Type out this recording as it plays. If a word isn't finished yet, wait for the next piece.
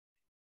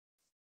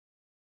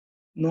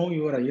know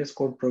your IS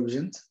code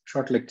provisions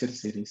short lecture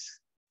series.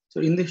 So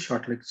in this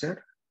short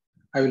lecture,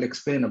 I will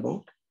explain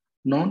about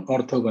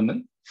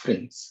non-orthogonal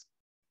frames.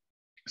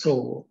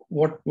 So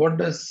what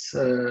does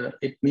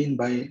it mean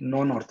by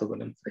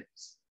non-orthogonal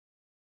frames?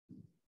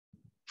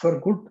 For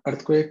good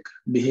earthquake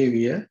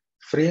behavior,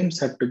 frames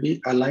have to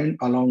be aligned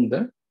along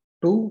the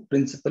two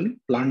principal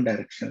plan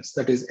directions,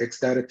 that is X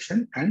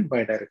direction and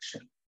Y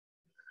direction.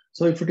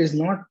 So if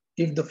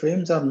the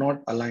frames are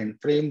not aligned,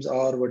 frames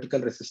or vertical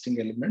resisting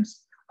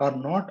elements are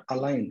not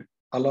aligned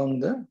along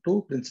the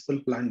two principal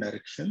plan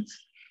directions,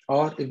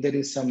 or if there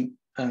is some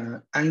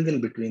angle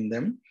between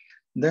them,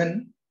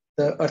 then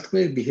the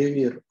earthquake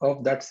behavior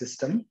of that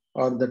system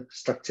or that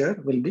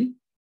structure will be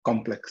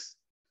complex.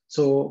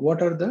 So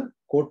what are the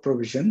code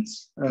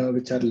provisions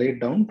which are laid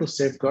down to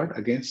safeguard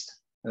against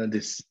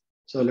this?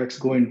 So let's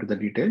go into the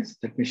details.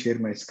 Let me share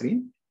my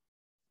screen.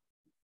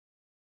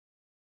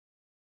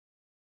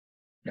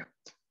 Yeah,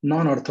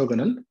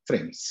 non-orthogonal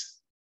frames.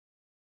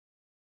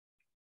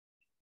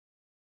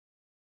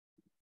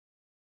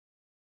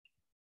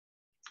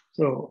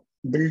 So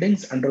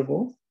buildings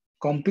undergo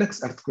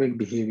complex earthquake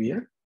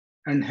behavior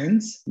and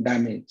hence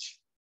damage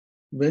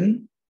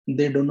when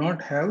they do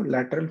not have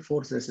lateral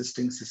force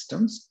resisting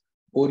systems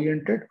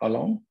oriented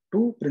along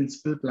two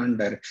principal plan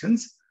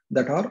directions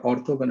that are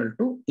orthogonal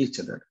to each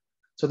other.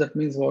 So that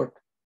means what?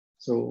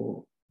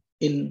 So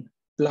in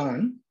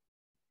plan,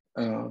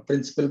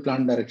 principal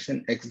plan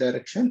direction, X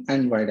direction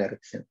and Y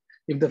direction.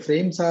 If the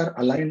frames are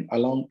aligned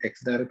along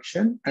X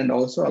direction and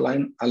also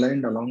aligned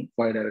along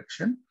Y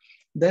direction,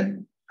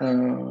 then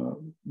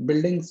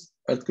building's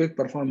earthquake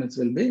performance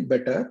will be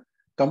better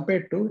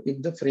compared to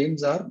if the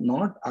frames are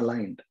not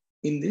aligned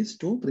in these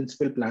two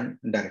principal plan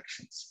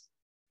directions.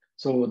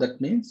 So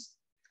that means,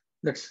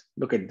 let's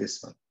look at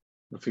this one,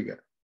 the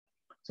figure.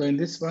 So in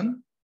this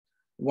one,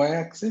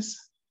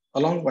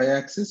 along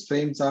y-axis,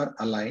 frames are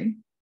aligned,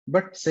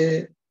 but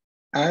say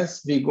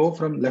as we go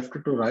from left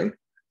to right,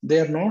 they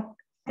are not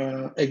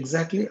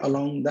exactly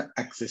along the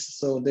axis.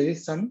 So there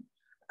is some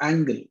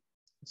angle.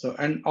 So,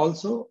 and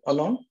also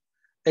along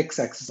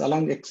x-axis.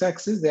 Along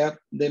x-axis,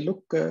 they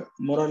look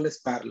more or less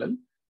parallel,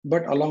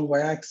 but along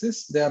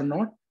y-axis, they are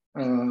not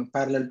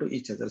parallel to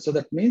each other. So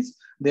that means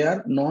they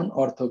are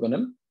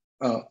non-orthogonal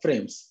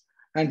frames.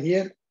 And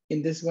here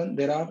in this one,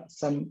 there are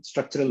some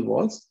structural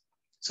walls.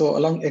 So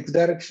along x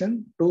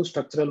direction, two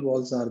structural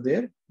walls are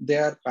there. They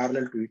are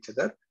parallel to each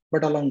other,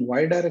 but along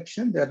y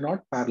direction, they are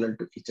not parallel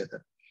to each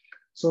other.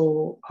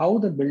 So how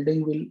the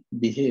building will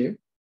behave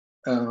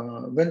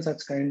when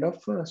such kind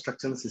of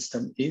structural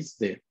system is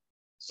there?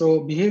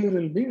 So behavior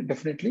will be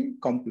definitely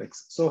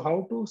complex. So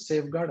how to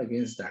safeguard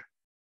against that?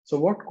 So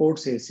what code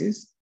says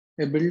is,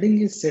 a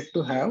building is said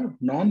to have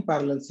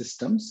non-parallel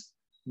systems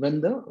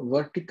when the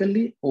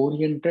vertically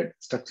oriented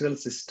structural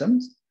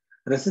systems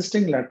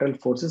resisting lateral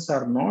forces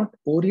are not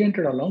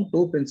oriented along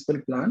two principal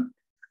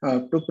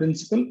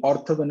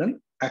orthogonal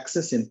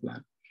axis in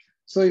plan.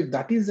 So if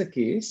that is the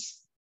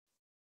case,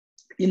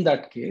 in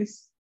that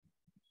case,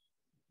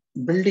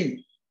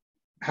 building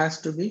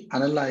has to be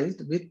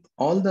analyzed with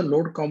all the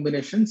load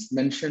combinations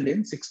mentioned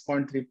in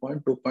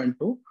 6.3.2.2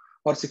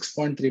 or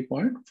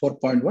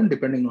 6.3.4.1,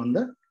 depending on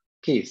the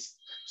case.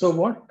 So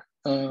what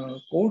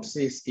code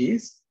says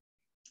is,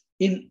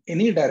 in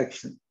any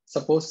direction,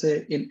 suppose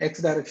say in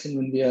X direction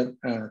when we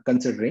are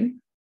considering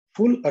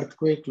full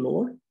earthquake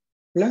load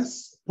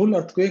plus full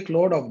earthquake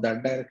load of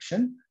that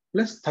direction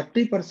plus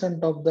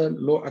 30% of the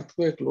low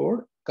earthquake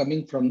load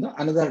coming from the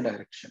another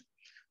direction.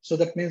 So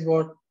that means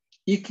what?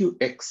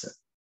 EQX.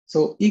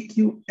 So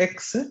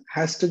EQX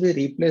has to be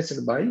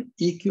replaced by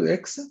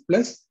EQX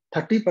plus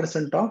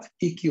 30% of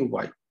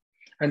EQY.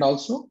 And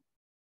also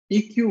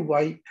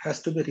EQY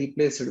has to be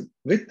replaced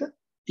with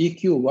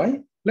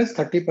EQY plus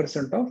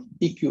 30% of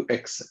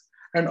EQX.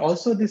 And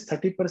also this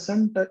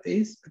 30%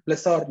 is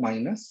plus or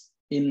minus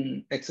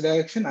in X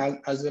direction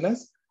as well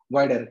as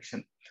Y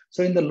direction.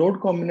 So in the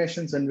load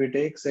combinations, when we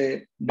take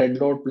say dead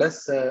load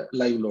plus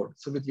live load,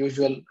 so with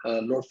usual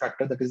load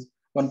factor, that is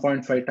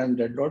 1.5 times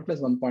dead load plus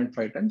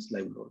 1.5 times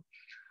live load.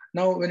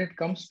 Now, when it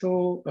comes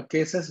to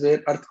cases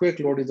where earthquake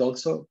load is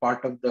also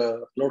part of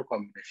the load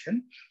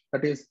combination,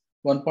 that is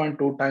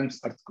 1.2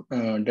 times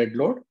dead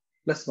load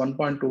plus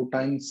 1.2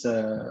 times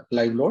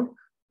live load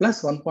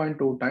plus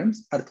 1.2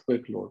 times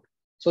earthquake load.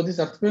 So this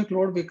earthquake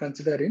load we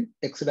consider in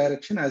X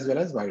direction as well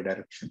as Y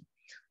direction.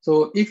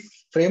 So if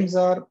frames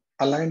are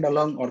aligned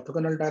along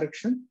orthogonal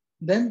direction,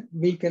 then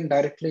we can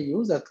directly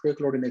use earthquake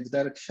load in X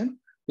direction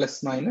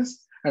plus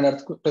minus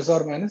and plus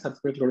or minus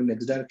earthquake load in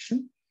X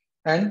direction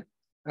and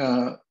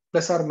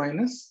plus or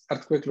minus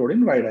earthquake load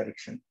in Y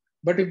direction.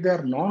 But if they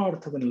are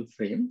non-orthogonal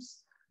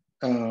frames,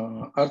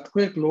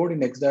 earthquake load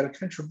in X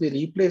direction should be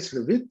replaced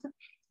with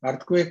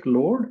earthquake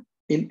load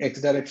in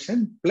X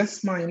direction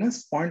plus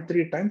minus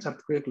 0.3 times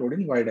earthquake load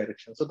in Y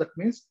direction. So that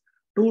means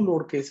two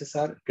load cases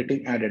are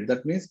getting added.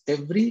 That means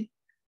every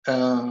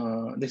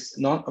this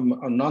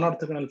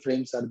non-orthogonal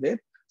frames are there.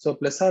 So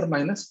plus or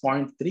minus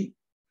 0.3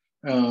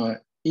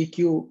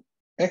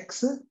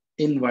 EQX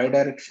in Y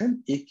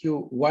direction,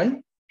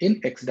 EQY in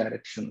X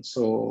direction.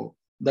 So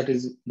that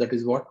is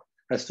what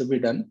has to be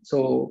done.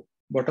 So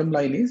bottom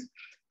line is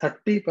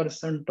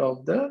 30%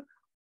 of the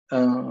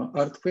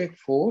earthquake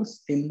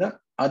force in the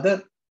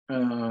other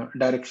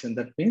direction.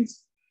 That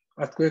means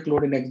earthquake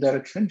load in X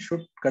direction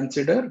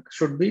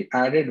should be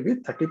added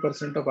with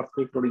 30% of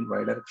earthquake load in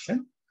Y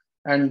direction,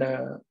 and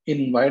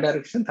in Y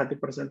direction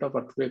 30% of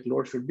earthquake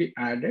load should be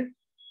added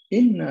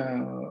in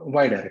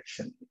Y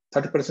direction.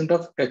 30%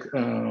 of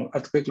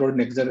earthquake load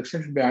in X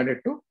direction should be added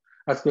to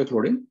earthquake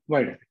load in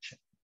Y direction.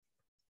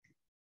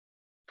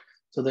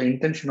 So the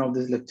intention of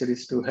this lecture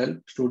is to help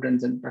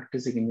students and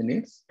practicing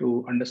engineers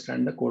to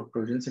understand the code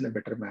provisions in a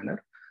better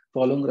manner.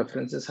 Following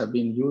references have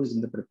been used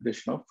in the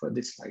preparation of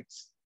these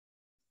slides.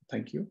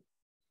 Thank you.